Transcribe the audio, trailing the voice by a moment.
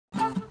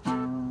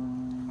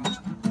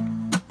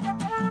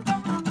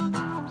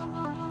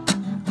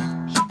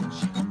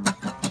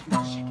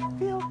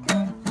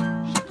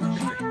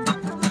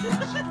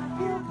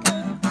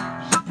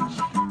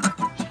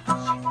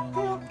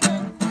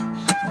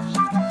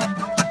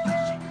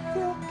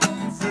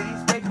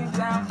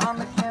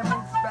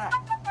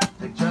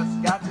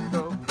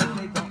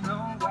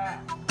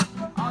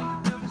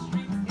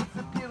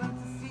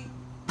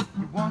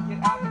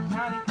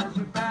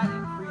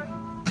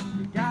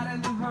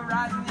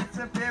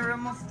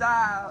animal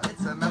style.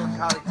 It's a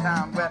melancholy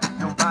town where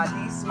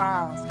nobody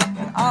smiles,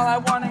 and all I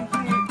wanna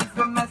hear is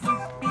the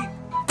message beat.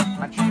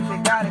 My dreams, they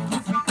gotta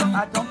kiss me 'cause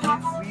I don't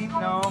get sleep,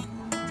 no.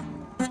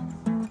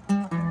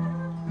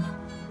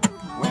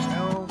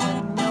 Windmill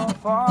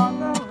for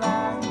the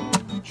land,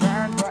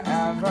 turn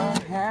forever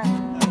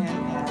hand in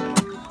hand.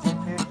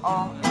 Take it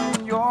all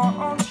in your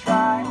own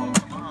stride.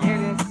 It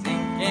is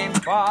sinking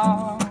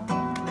fall.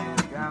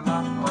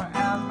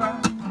 Forever.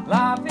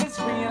 Love is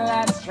free,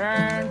 let's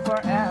turn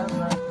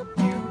forever.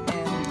 You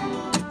and me.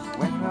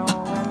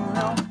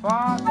 Windmill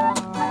for the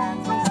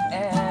land. Is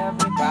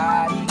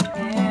everybody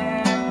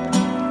in?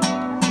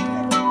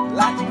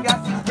 Lighting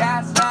gas is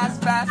gas,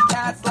 fast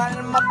cats, lining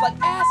them up like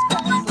ass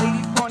cracks.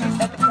 Ladies, ponies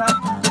at the top.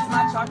 It's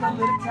my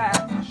chocolate attack.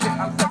 Shit,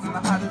 I'm sexing the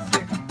hottest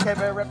here.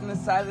 Xavier repping the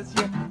silence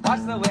here.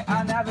 Watch the way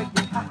I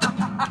navigate. Ha ha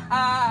ha ha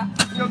ha.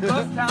 Your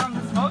ghost town,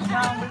 the smoke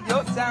town. With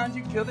your sound,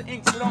 you kill the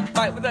ink. So don't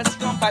fight with us,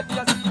 don't fight with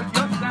us. With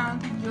your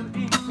sound, you kill the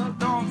ink. So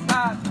don't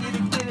stop, get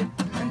it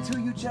until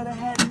you jet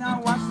ahead. Now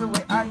watch the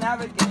way I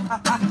navigate.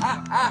 Ha ha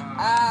ha ha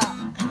ha.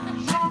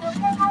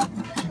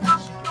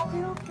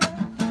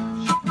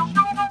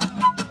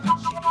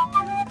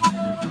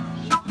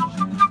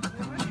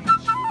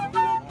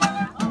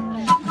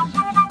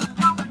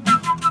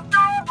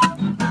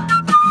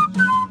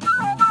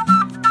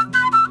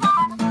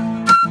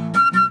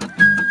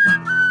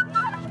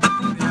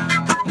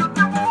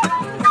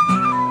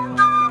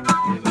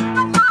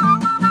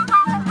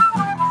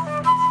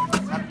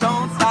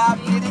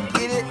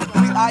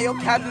 Your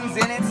captain's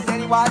in it,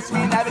 steady watch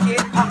me navigate.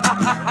 Ha ha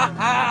ha ha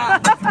ha.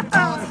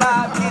 Don't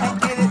stop, get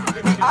it.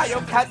 The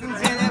your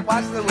captain's in it,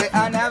 watch the way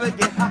I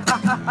navigate. Ha ha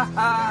ha ha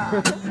ha.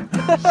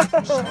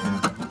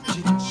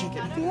 Shake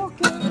it, feel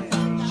good.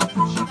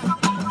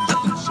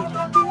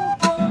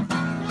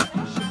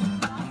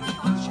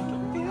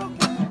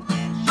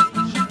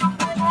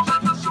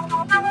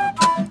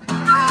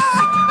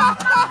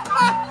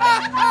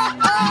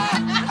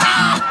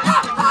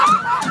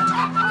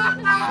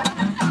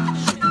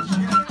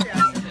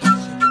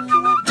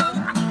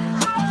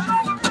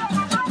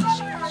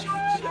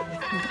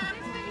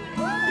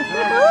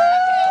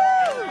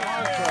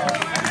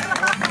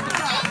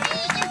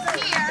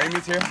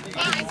 Amy's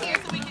here,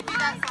 so we can do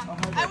that song.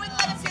 I wouldn't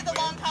let us do the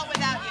long haul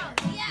without you.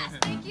 Yes,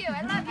 thank you.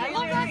 I love you. I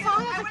love that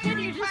song as a kid.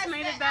 You just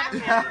made it better.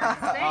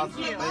 Thank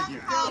you. Thank you. Long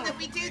haul that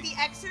we do the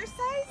exercises.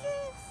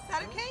 Is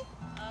that okay?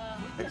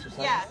 Exercise?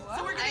 Yeah.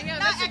 So we're gonna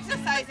not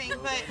exercising,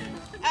 but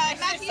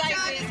Matthew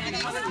John is gonna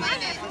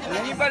explain it. Did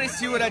anybody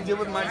see what I did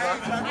with my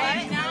box?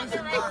 Now it's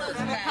the right clothes.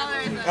 What color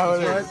is it? Oh,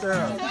 it is. So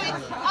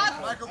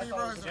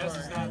it's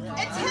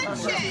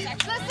attention.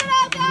 Listen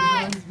up,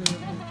 guys.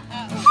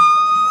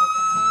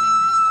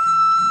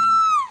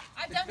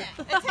 I've done that.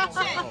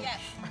 Attention. Yes.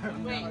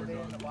 Wait.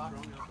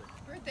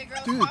 Birthday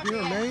girl. Dude,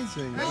 you're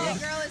amazing.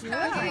 Birthday girl is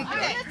coming.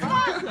 Okay.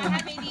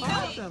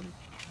 Awesome.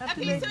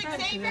 Okay, so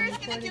Xavier is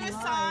going to do a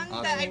song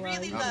that I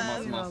really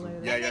love.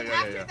 Yeah.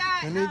 After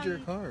that, I need your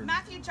card.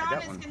 Matthew John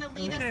is going to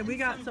lead us we in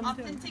got some some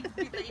too. authentic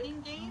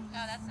relating games.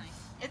 Oh, that's nice.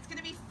 It's going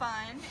to be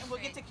fun, and we'll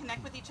get to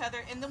connect with each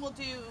other, and then we'll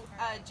do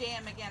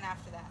jam again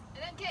after that.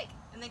 And then cake.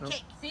 And then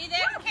cake. See,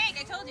 there's the cake.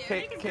 I told you.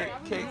 Cake.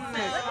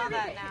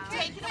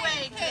 Take it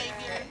away,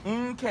 Xavier.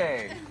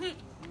 Okay.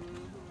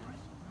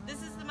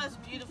 This is the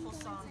most beautiful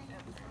song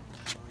ever.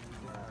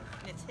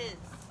 And it's his.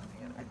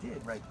 I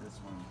did write this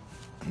one.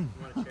 You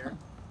want a chair?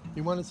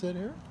 You want to sit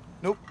here?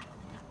 Nope.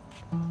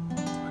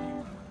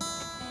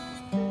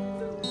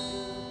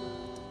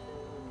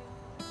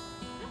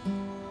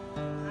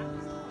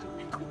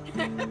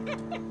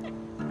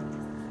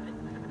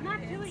 Not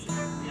doing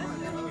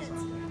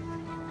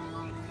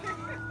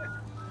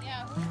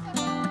Yeah.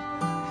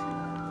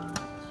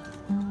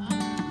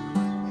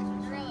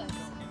 Gorillas.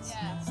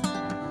 Yeah.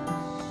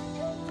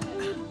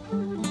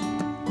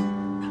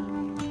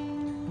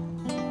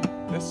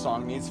 This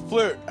song needs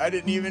flute. I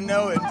didn't even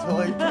know it until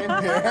I came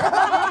here.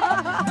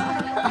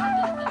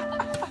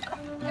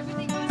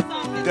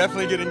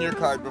 Definitely get in your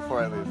card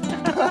before I leave.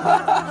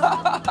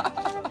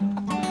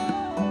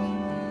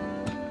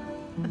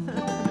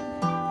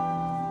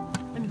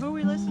 And who are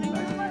we listening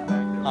to?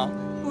 Huh?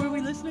 Who are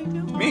we listening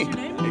to? Me, What's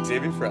your name?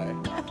 Xavier Frye.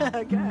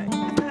 Okay.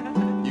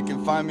 You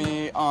can find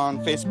me on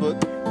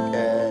Facebook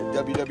at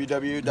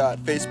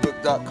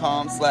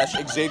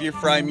www.facebook.com/Xavier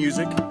Frye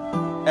Music.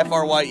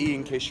 Frye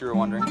in case you were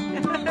wondering.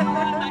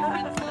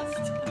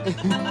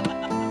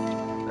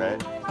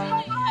 Right?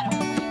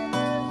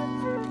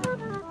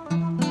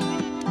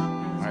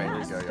 Alright, here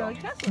we go, y'all.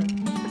 Tessler.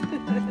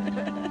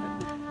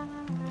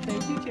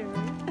 Thank you, Jerry.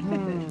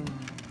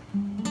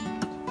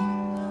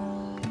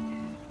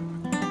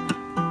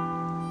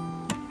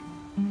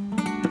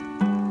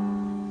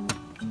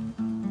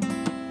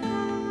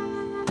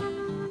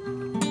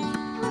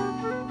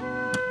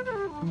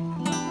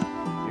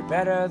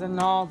 Better than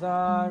all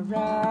the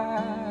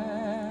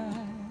rest.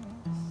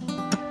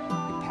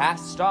 You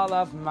passed all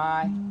of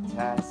my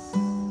tests,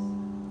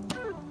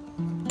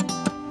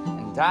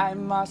 and I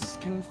must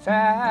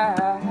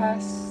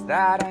confess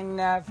that I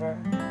never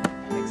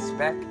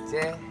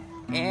expected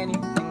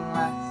anything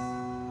less.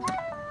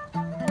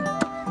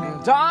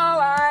 And all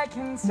I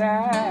can say is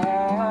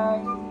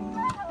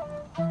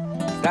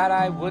that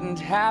I wouldn't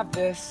have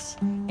this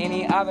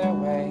any other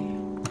way.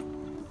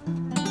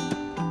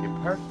 You're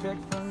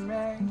perfect for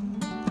me,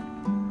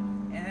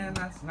 and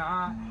that's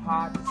not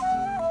hard to see.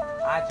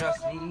 I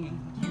just need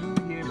you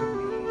here with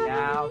me.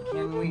 Now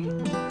can we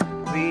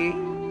please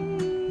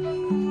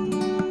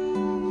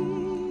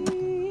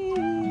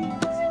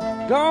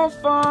go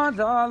for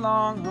the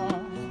long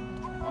haul?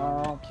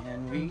 Oh,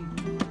 can we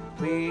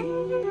please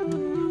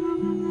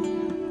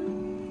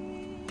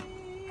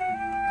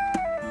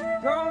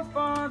go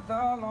for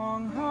the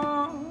long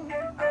haul?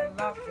 I'd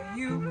love for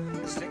you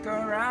to stick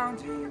around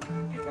here,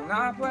 picking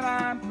up what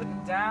I'm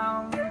putting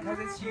down. Cause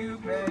it's you,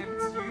 babe,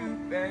 it's you,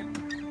 babe.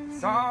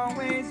 It's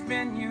always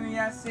been you,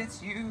 yes,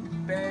 it's you,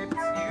 babe,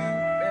 it's you,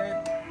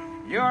 babe.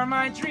 You're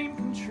my dream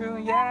come true,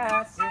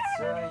 yes, it's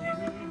you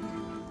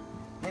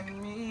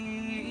and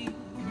me.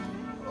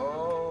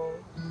 Oh,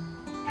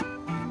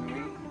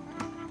 me.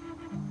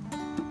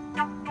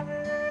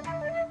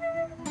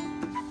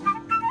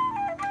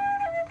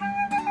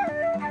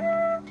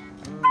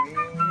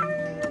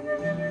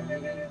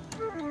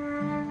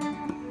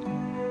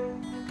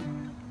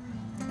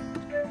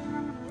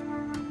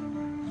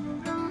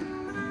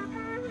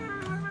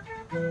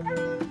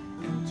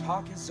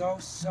 Talk is oh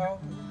so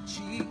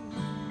cheap.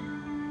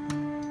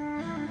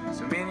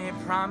 So many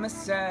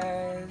promises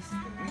that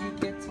we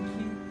get to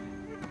keep,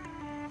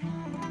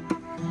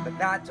 but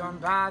that don't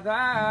bother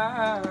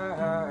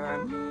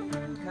me,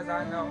 cause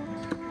I know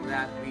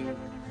that we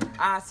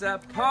are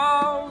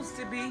supposed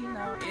to be.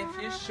 Now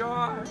if you're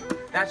sure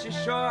that you're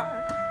sure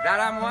that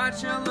I'm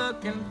what you're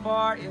looking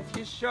for, if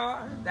you're sure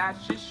that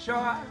you're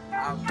sure,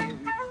 I'll give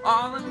you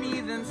all of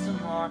me then some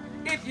more.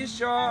 If you're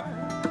sure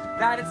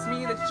that it's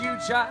me that you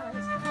just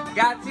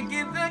got to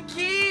give the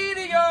key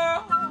to your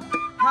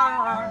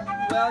heart,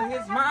 well,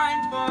 here's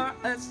mine for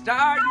a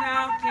start.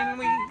 Now can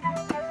we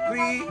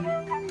please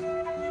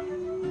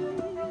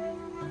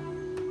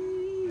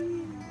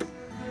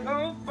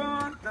go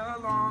for the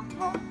long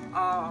haul?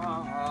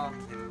 Oh,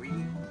 can we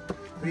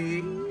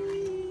please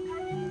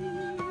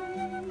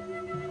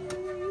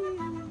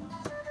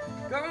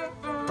go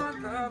for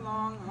the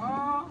long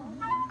haul?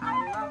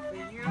 I'd love for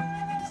you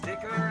to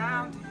stick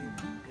around here,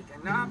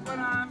 picking up what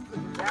I'm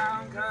putting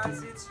down.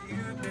 Cause it's you,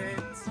 babe,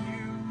 it's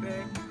you,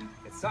 babe.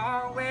 It's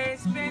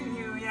always been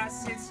you,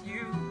 yes, it's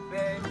you,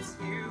 babe, it's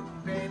you,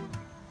 babe.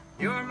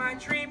 You're my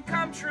dream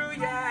come true,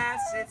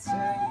 yes, it's you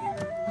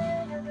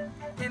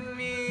and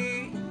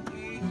me.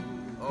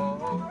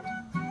 Oh,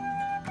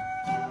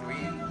 we.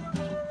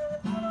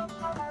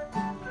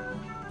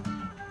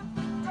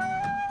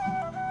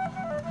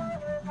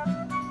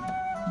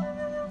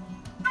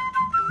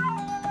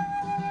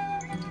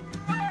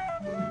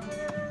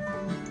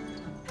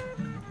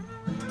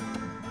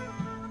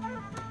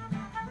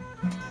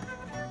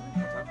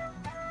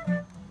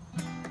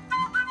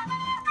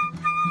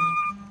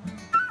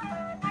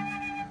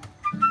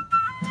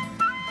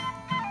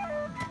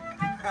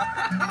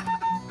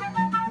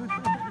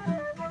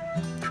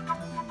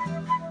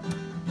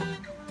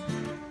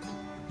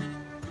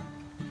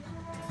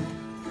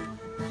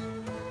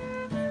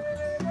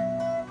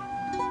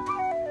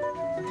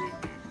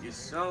 You're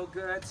so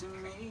good to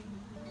me,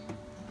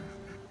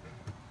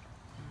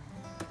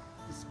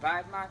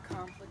 despite my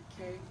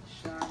complications.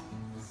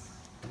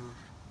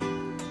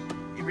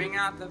 You bring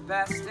out the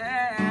best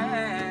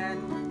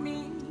in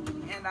me,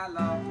 and I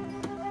love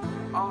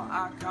all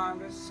our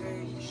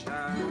conversations.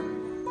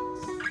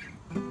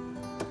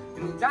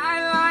 And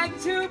I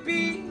like to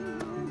be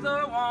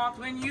the warmth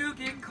when you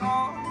get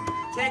cold.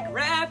 Take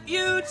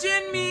refuge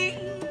in me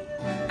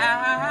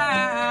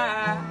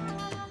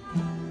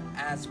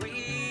as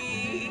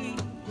we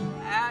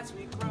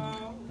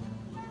grow,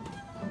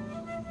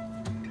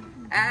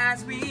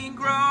 as we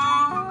grow.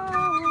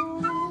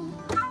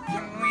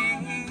 Can we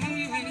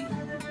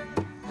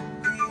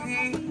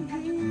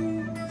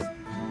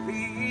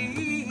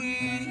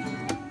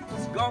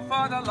please go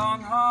for the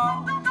long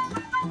haul?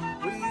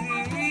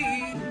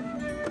 Please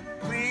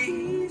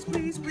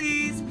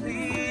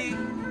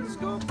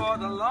go for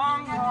the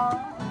long haul.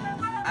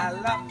 I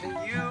love for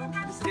you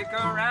to stick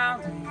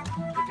around here,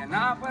 picking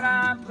up what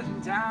I'm putting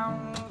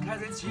down.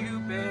 Cause it's you,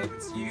 babe,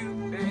 it's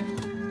you,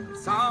 babe.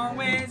 It's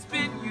always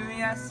been you,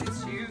 yes,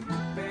 it's you,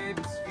 babe,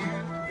 it's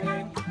you,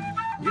 babe.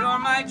 You're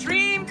my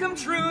dream come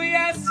true,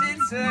 yes,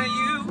 it's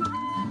you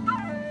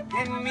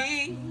and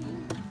me.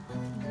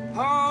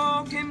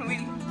 Oh, can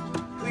we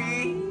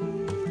please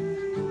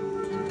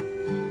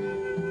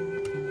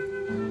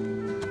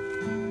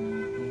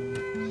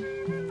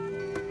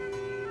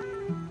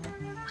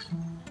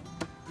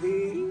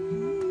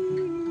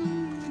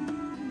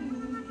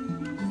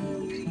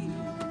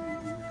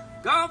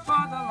go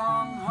for the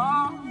long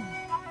haul?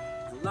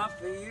 I'd love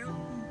for you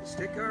to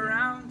stick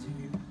around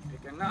here,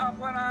 picking up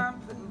what I'm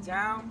putting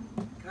down.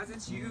 Cause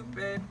it's you,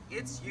 babe,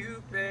 it's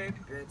you, babe.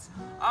 It's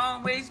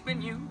always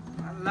been you.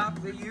 I'd love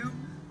for you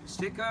to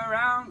stick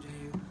around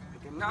here,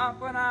 picking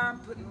up what I'm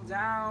putting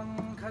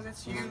down. Cause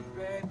it's you,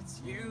 babe, it's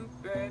you,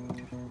 babe.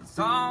 It's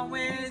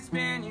always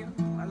been you.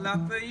 I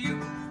love for you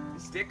to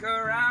stick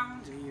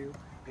around. Are you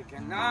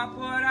picking up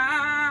what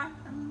I'm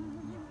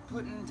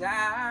putting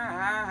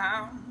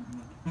down?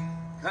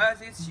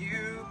 'Cause it's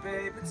you,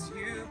 babe, it's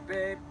you,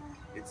 babe.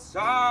 It's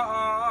always.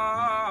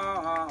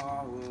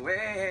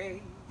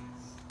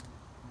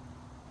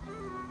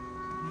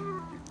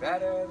 You're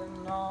better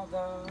than all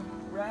the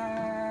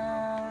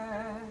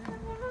rest.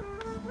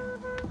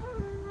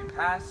 You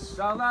passed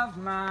all of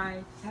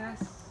my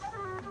tests.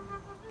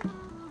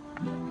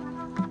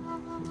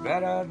 You're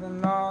better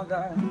than all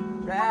the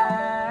rest.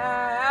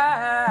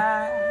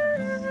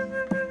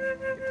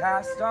 You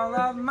passed all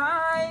of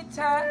my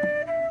tests.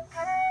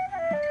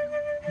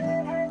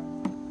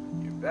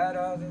 You're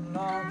better than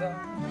all the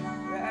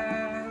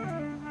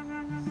rest.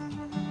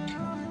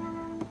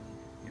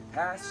 You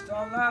passed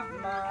all of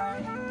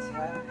my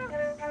tests.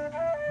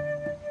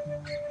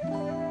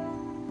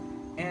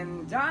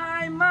 And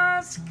I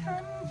must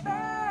confess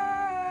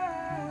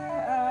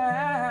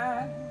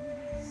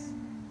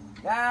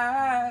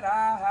that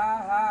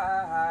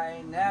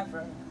I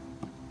never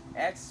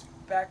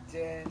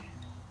expected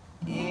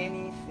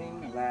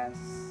anything less.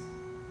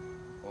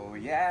 Oh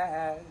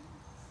yes.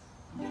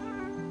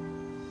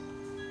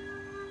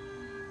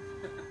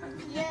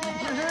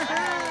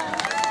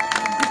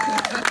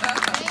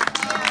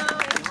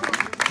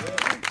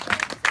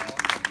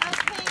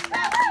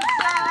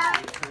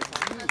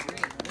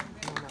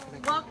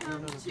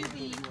 Welcome to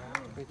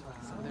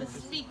the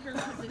speaker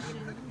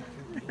position.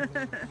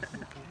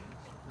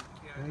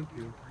 Thank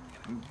you.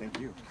 Thank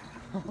you.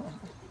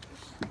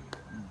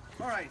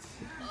 All right.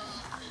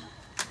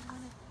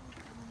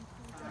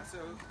 So,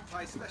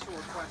 by special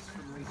request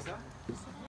from Lisa,